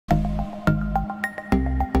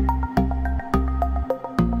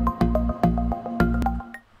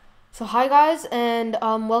So hi guys, and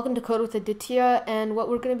welcome to Code with Aditya. And what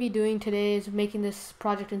we're going to be doing today is making this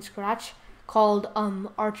project in Scratch called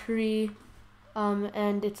Archery,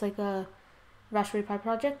 and it's like a Raspberry Pi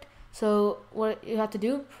project. So what you have to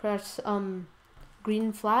do, press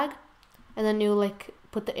green flag, and then you like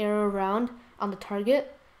put the arrow around on the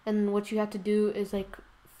target. And what you have to do is like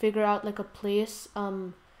figure out like a place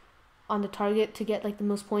on the target to get like the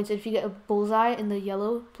most points. If you get a bullseye in the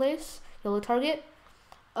yellow target,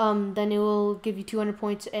 then it will give you 200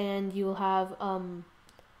 points, and you will have what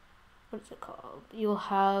is it called? You'll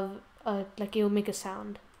have like it will make a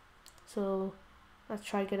sound. So let's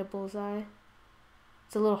try to get a bullseye.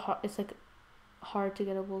 It's a little hard. It's like hard to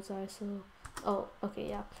get a bullseye. So okay,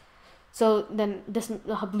 yeah. So then this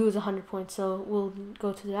blue is 100 points. So we'll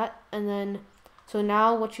go to that, and then so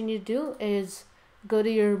now what you need to do is go to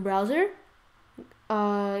your browser,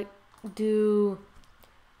 do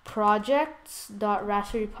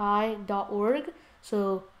projects.raspberrypi.org.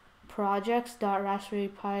 So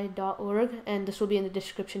projects.raspberrypi.org, and this will be in the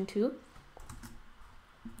description too.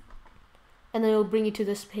 And then it'll bring you to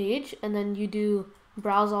this page, and then you do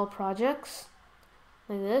browse all projects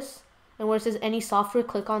like this, and where it says any software,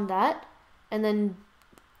 click on that, and then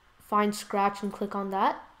find Scratch and click on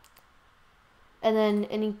that, and then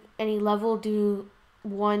any level, do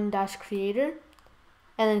 1-creator,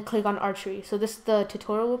 and then click on Archery. So this is the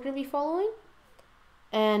tutorial we're going to be following.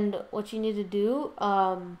 And what you need to do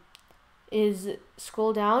is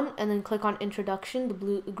scroll down and then click on Introduction, the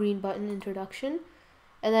green button, Introduction,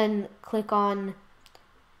 and then click on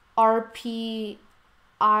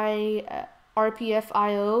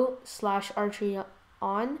RPFIO/Archery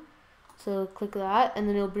on. So click that, and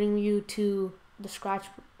then it'll bring you to the Scratch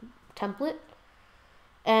template.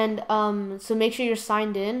 And so make sure you're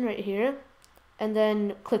signed in right here, and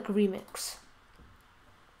then click Remix.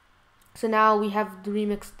 So now we have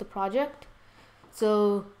remixed the project.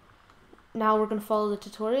 So now we're going to follow the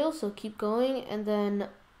tutorial, so keep going, and then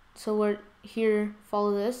so we're here,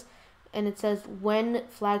 follow this, and it says when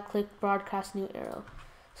flag click, broadcast new arrow.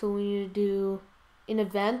 So we need to do in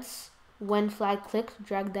events, when flag clicked,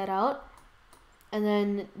 drag that out, and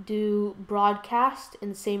then do broadcast in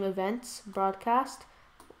the same events, broadcast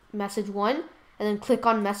message 1, and then click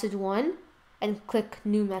on message 1 and click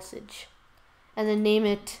new message, and then name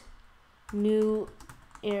it new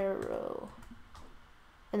arrow,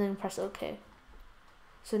 and then press OK.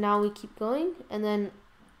 So now we keep going, and then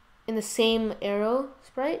in the same arrow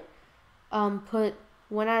sprite, put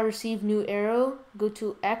when I receive new arrow, go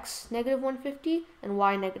to X -150 and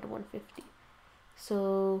Y -150.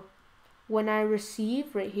 So when I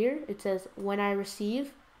receive, right here it says when I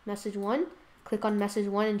receive message 1, click on message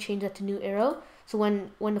 1 and change that to new arrow. So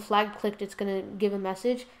when the flag clicked, it's gonna give a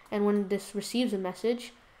message, and when this receives a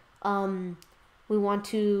message, we want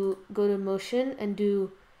to go to motion and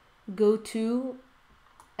do go to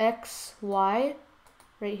X, Y,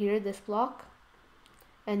 right here, this block,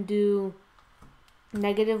 and do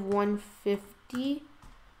 -150,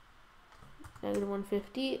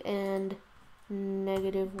 and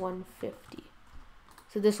 -150.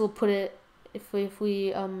 So this will put it, if we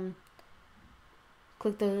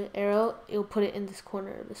click the arrow, it'll put it in this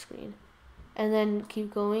corner of the screen. And then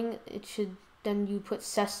keep going. It should, then you put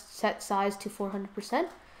set size to 400%.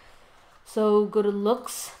 So go to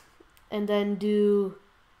looks, and then do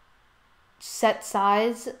set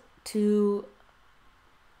size to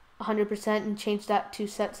 100% and change that to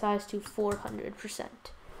set size to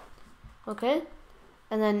 400%. Okay?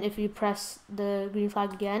 And then if you press the green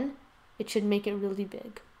flag again, it should make it really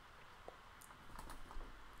big.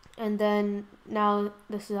 And then now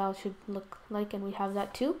this is how it should look like, and we have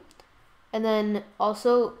that too. And then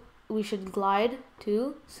also we should glide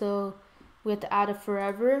too, so we have to add a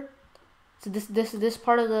forever. So this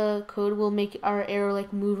part of the code will make our arrow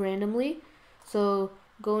like move randomly. So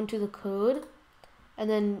go into the code and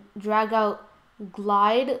then drag out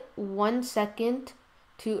glide 1 second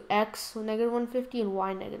to X -150 and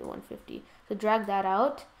Y -150. So drag that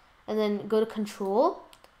out, and then go to control,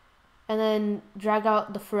 and then drag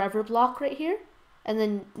out the forever block right here, and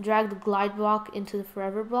then drag the glide block into the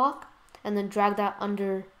forever block, and then drag that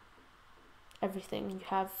under everything you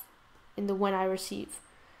have in the when I receive.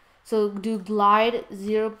 So do glide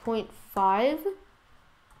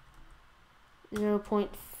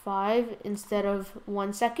 0.5 instead of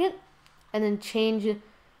 1 second, and then change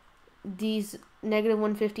these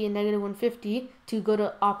 -150 and -150 to go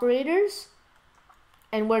to operators,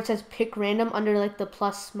 and where it says pick random under like the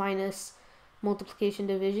plus minus multiplication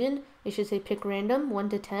division, it should say pick random 1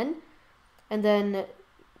 to 10, and then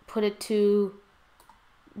put it to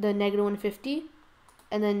the -150,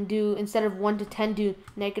 and then do, instead of 1 to 10, do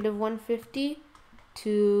negative 150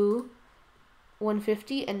 to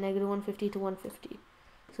 150 and negative 150 to 150.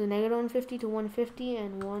 So negative 150 to 150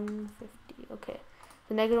 and 150. Okay.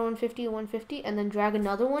 So negative 150 to 150, and then drag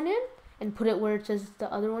another one in and put it where it says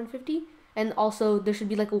the other 150. And also there should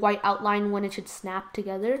be like a white outline when it should snap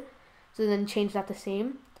together. So then change that the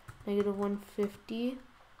same. Negative 150,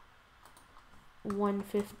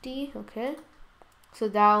 150. Okay. So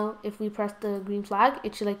now if we press the green flag,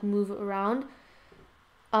 it should like move around.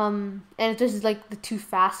 And if this is like too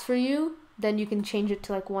fast for you, then you can change it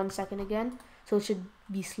to like 1 second again. So it should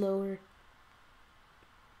be slower.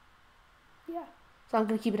 Yeah. So I'm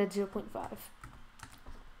going to keep it at 0.5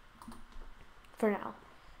 for now.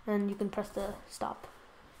 And you can press the stop.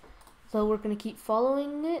 So we're going to keep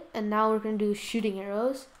following it. And now we're going to do shooting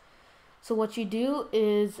arrows. So what you do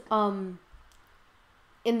is, in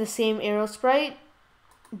the same arrow sprite,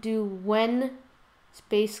 do when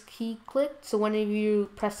space key clicked. So whenever you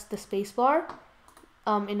press the space bar,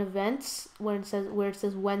 in events, where it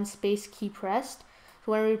says when space key pressed.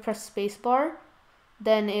 So whenever you press space bar,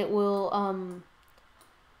 then it will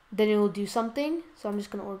do something. So I'm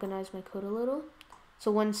just gonna organize my code a little.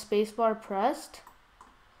 So when space bar pressed,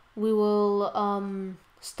 we will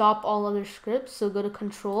stop all other scripts. So go to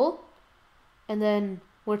control, and then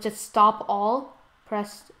where it says stop all,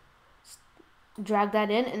 drag that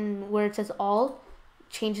in, and where it says all,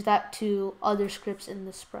 change that to other scripts in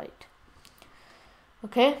the sprite.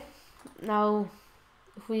 Okay, now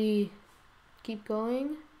if we keep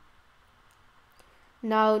going,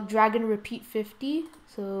 now drag and repeat 50.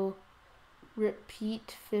 So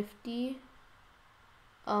repeat 50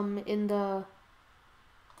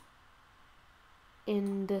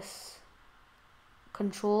 in this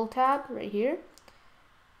control tab right here.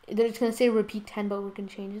 It's gonna say repeat 10, but we can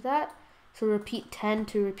change that. So repeat 10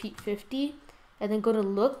 to repeat 50, and then go to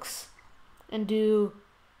looks and do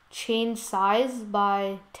change size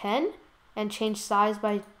by 10 and change size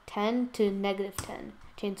by 10 to negative 10.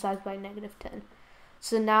 Change size by negative 10.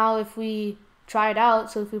 So now if we try it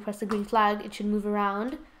out, so if we press the green flag, it should move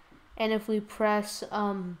around, and if we press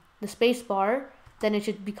the space bar, then it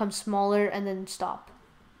should become smaller and then stop.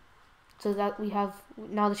 So that we have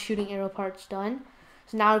now the shooting arrow part's done.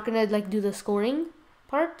 So now we're gonna like do the scoring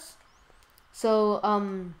parts. So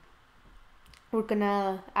we're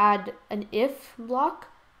gonna add an if block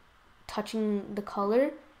touching the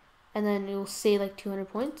color, and then it will say like 200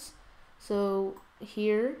 points. So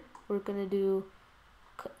here we're gonna do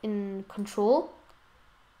in control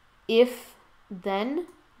if then,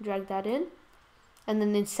 drag that in, and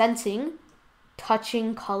then in sensing,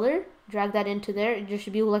 touching color, drag that into there. There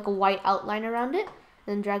should be like a white outline around it, and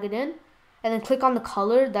then drag it in, and then click on the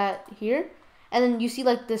color that here, and then you see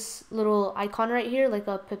like this little icon right here, like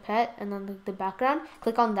a pipette, and then like the background.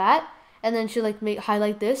 Click on that, and then it should like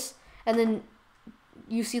highlight this, and then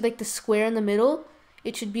you see like the square in the middle.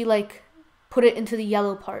 It should be like put it into the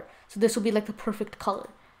yellow part. So this will be like the perfect color,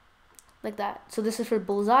 like that. So this is for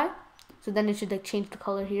bullseye. So then it should like change the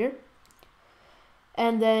color here.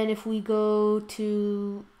 And then if we go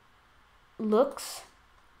to looks,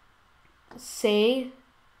 say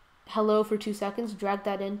hello for 2 seconds, drag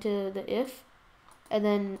that into the if, and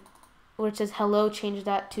then where it says hello, change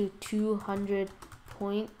that to 200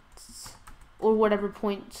 points or whatever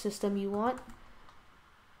point system you want.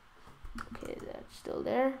 Okay, that's still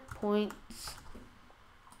there. Points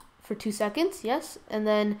for 2 seconds, yes. And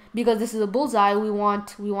then because this is a bullseye, we want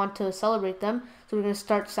to celebrate them. So we're gonna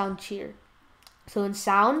start sound cheer. So in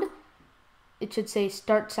sound, it should say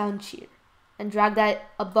start sound cheer, and drag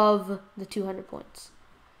that above the 200 points.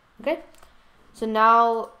 Okay. So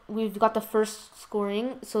now we've got the first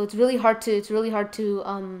scoring. So it's really hard to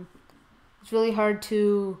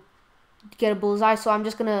get a bullseye. So I'm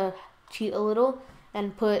just gonna cheat a little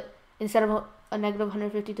and put, instead of a negative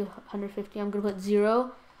 150 to 150, I'm gonna put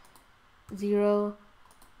 0, 0,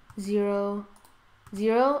 0,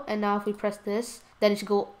 0. And now if we press this, then it should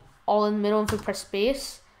go all in the middle. And if we press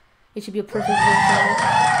space, it should be a perfect bullseye.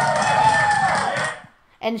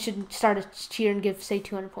 And it should start a cheer and give, say,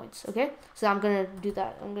 200 points. Okay, so I'm gonna do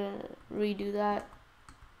that. I'm gonna redo that.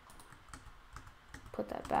 Put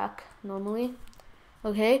that back normally.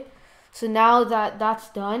 Okay, so now that that's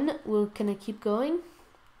done, we're gonna keep going,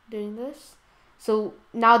 doing this. So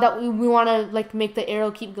now that we want to like make the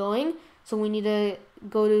arrow keep going, so we need to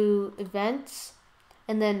go to events,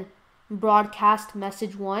 and then broadcast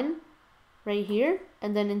message 1 right here,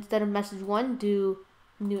 and then instead of message 1, do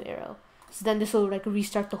new arrow. So then this will like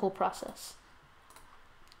restart the whole process.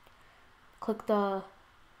 Click the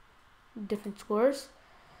different scores.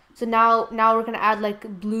 So now we're gonna add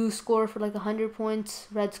like blue score for like 100 points,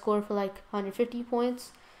 red score for like 150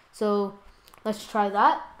 points. So let's try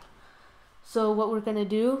that. So what we're gonna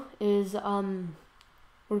do is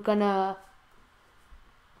we're gonna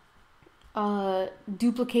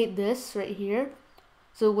duplicate this right here.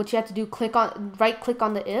 So what you have to do, right click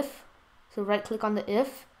on the if. So right click on the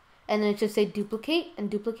if, and then it should say duplicate, and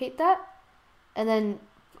duplicate that, and then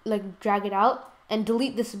like drag it out and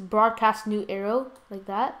delete this broadcast new arrow like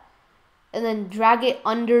that, and then drag it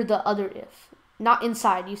under the other if, not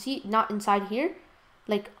inside. You see, not inside here,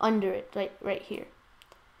 like under it, right here.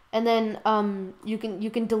 And then you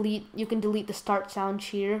can delete the start sound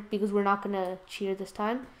cheer, because we're not gonna cheer this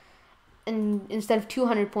time. And instead of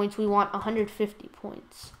 200 points, we want 150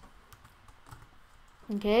 points.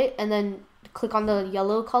 Okay, and then click on the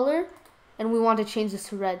yellow color, and we want to change this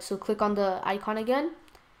to red. So click on the icon again,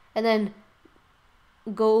 and then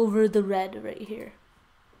go over the red right here.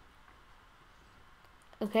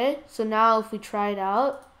 Okay, so now if we try it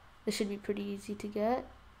out, this should be pretty easy to get.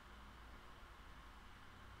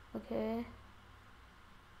 Okay,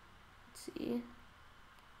 let's see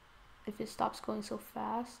if it stops going so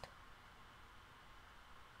fast.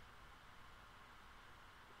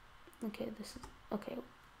 Okay, this is okay.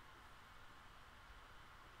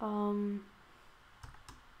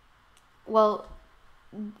 Well,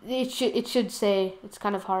 it should say, it's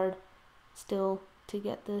kind of hard still to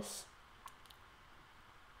get this.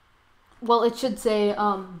 Well, it should say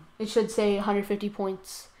 150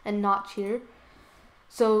 points and not cheer.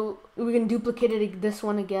 So we can duplicate this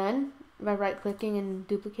one again by right clicking and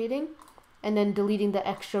duplicating, and then deleting the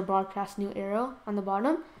extra broadcast new arrow on the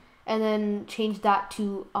bottom, and then change that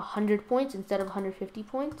to 100 points instead of 150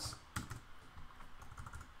 points.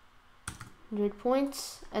 100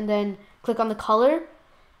 points, and then click on the color,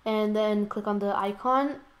 and then click on the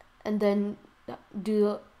icon, and then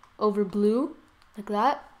do over blue like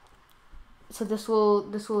that. So this will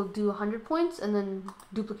do 100 points, and then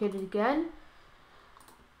duplicate it again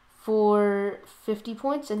for 50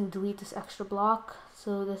 points, and delete this extra block.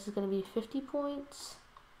 So this is going to be 50 points.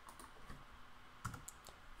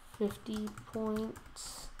 50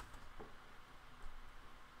 points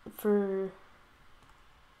for,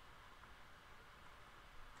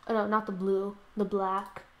 oh no, not the blue, the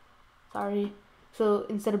black. Sorry. So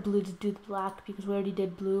instead of blue, just do the black, because we already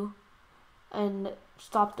did blue. And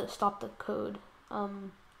stop the code. We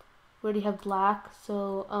already have black,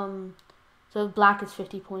 so so black is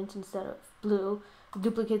 50 points instead of blue.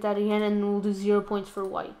 Duplicate that again, and we'll do 0 points for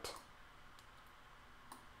white.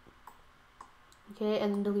 Okay,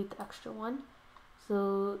 and then delete the extra one.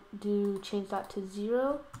 So change that to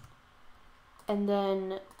 0, and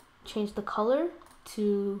then change the color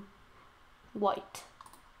to white.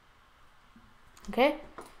 Okay,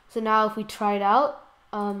 so now if we try it out,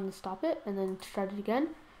 stop it and then start it again,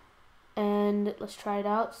 and let's try it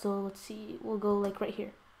out. So let's see, we'll go like right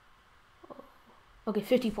here. Okay,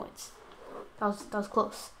 50 points. That was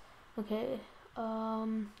close. Okay,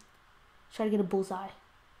 try to get a bullseye,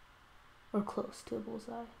 or close to a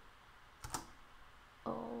bullseye.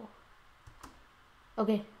 Oh,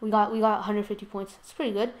 okay, we got 150 points. It's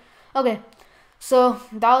pretty good. Okay, so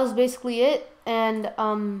that was basically it. And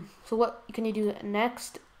so what can you do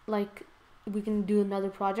next? Like, we can do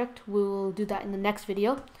another project. We will do that in the next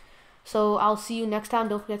video. So I'll see you next time.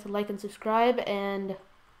 Don't forget to like and subscribe, and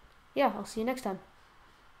yeah, I'll see you next time.